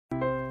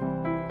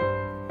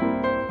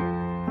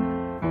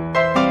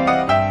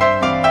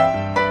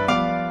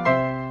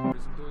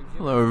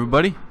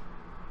everybody.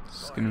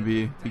 This is going to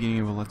be the beginning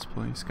of a Let's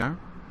Play Skyrim.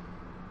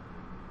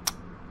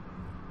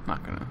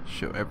 Not going to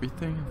show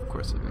everything. Of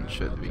course I didn't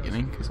show the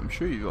beginning, because I'm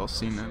sure you've all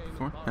seen that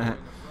before.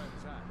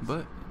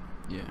 But,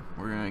 yeah,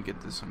 we're going to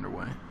get this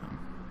underway.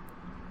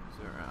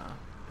 These are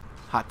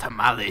hot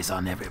tamales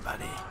on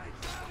everybody.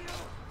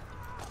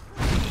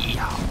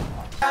 Yow.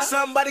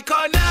 Somebody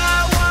call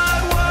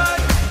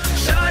 911.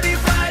 Shawty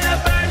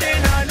fire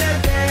burning on the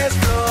dance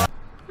floor.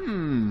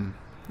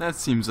 That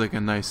seems like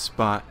a nice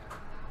spot.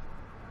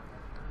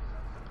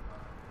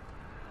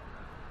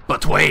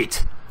 But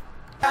wait!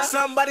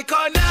 Somebody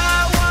call 911.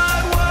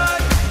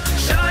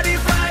 Shawty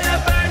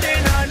fire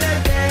burning on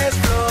the dance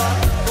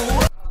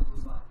floor.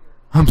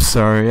 I'm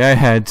sorry, I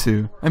had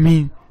to. I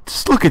mean,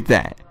 just look at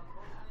that.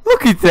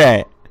 Look at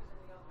that!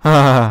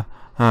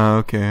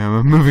 Okay,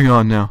 I'm moving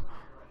on now.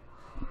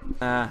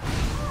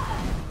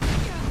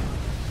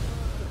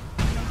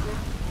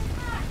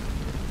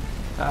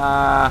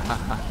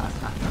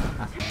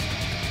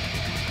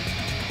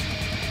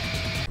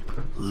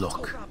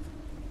 Look.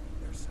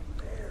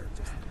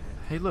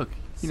 Hey, look.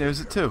 He knows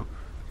it too.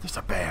 There's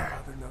a bear.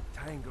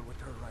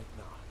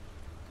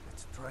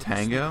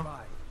 Tango?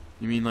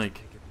 You mean like...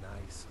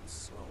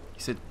 You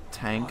said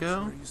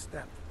tango?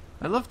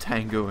 I love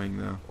tangoing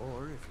though.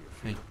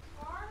 Hey.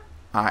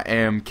 I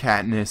am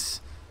Katniss.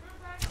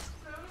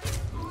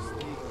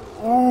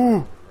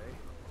 Ooh!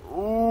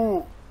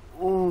 Ooh!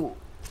 Ooh!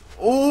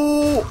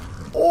 Ooh!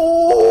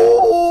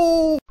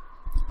 Ooh!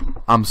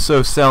 I'm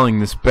so selling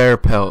this bear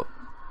pelt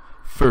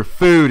for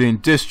food in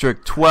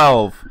District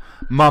 12.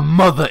 My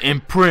mother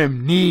and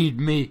Prim need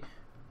me.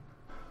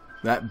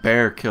 That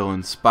bear kill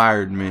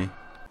inspired me.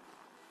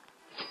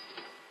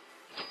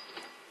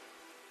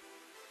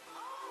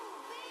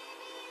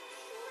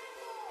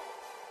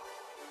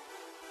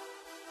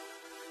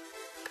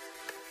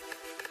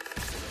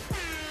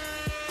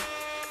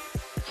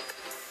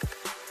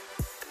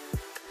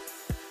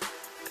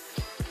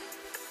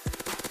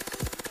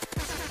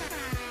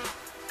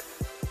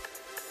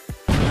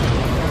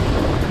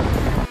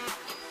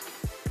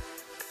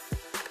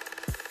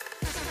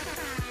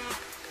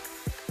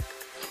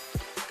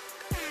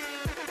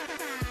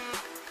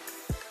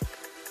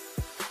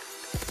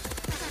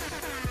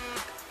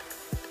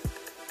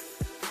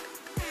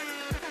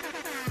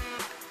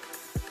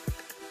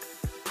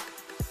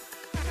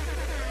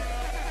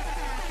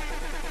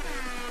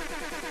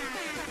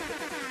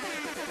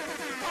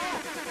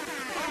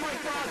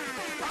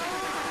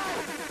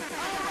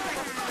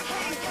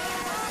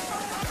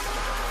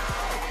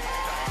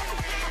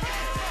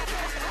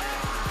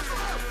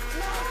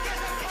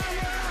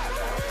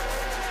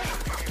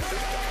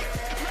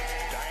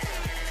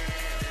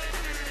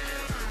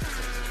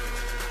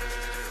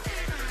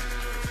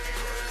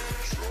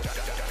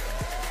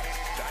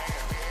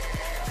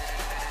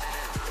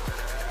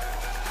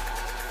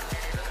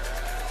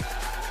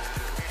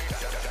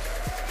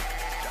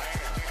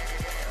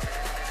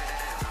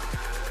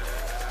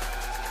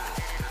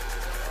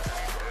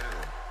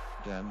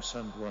 Damn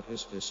son, what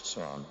is this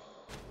song?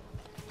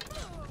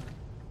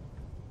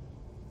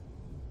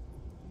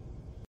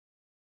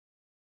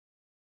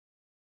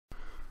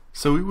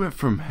 So we went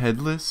from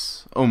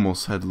headless,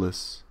 almost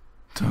headless,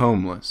 to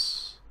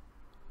homeless.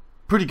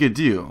 Pretty good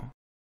deal.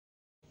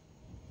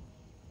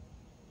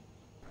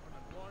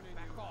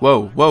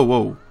 Whoa, whoa,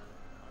 whoa.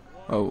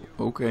 Oh,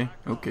 okay,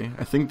 okay.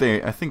 I think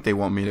they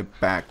want me to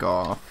back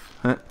off.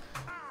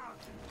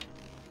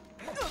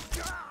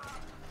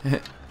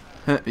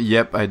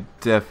 Yep, I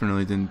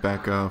definitely didn't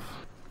back off.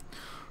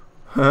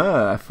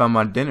 I found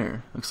my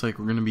dinner. Looks like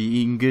we're gonna be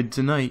eating good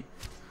tonight.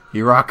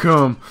 Here I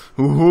come.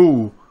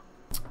 Woohoo!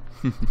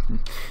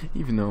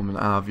 Even though I'm an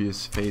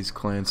obvious FaZe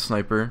Clan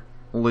sniper,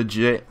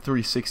 legit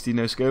 360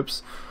 no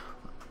scopes,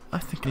 I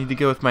think I need to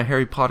go with my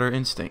Harry Potter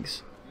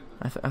instincts.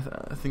 I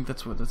think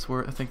that's where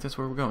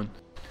we're going.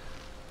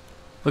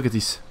 Look at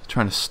these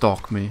trying to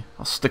stalk me.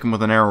 I'll stick them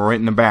with an arrow right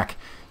in the back.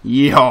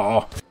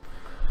 Yeehaw!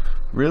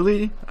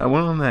 Really? I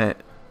went on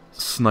that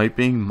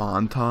sniping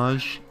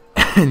montage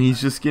and he's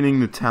just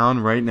getting the town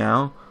right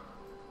now.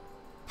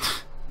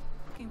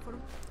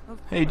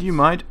 Hey, do you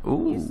mind?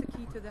 Ooh,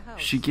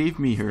 she gave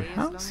me her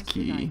house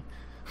key.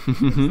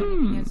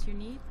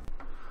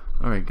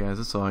 Alright guys,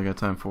 that's all I got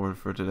time for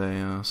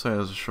today. Sorry that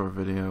was a short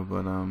video,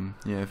 but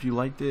yeah, if you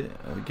liked it,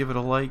 give it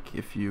a like.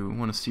 If you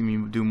want to see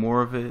me do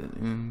more of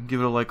it, give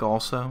it a like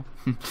also.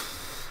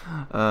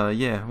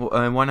 Yeah,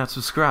 well, why not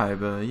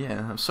subscribe?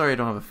 Yeah, I'm sorry I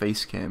don't have a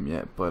face cam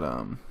yet,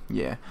 but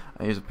yeah,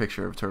 here's a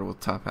picture of Turtle with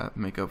top hat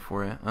makeup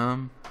for it.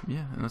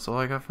 Yeah, and that's all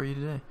I got for you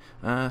today.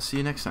 See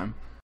you next time.